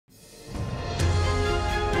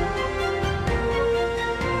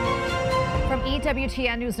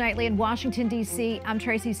EWTN News Nightly in Washington, D.C. I'm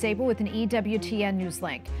Tracy Sable with an EWTN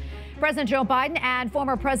NewsLink. President Joe Biden and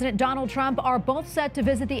former President Donald Trump are both set to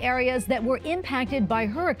visit the areas that were impacted by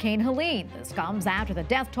Hurricane Helene. This comes after the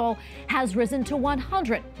death toll has risen to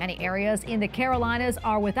 100. Many areas in the Carolinas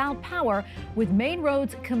are without power, with main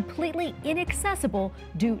roads completely inaccessible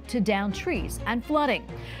due to downed trees and flooding.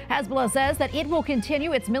 Hezbollah says that it will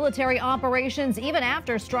continue its military operations even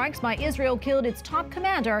after strikes by Israel killed its top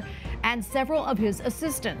commander and several of his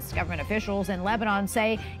assistants. Government officials in Lebanon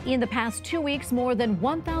say in the past 2 weeks, more than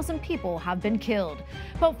 1,000 people have been killed.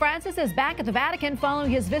 Pope Francis is back at the Vatican following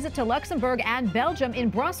his visit to Luxembourg and Belgium. In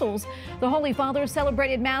Brussels, the Holy Father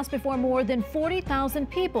celebrated Mass before more than 40,000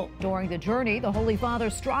 people. During the journey, the Holy Father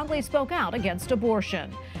strongly spoke out against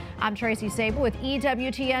abortion. I'm Tracy Sable with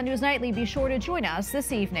EWTN News Nightly. Be sure to join us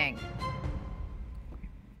this evening.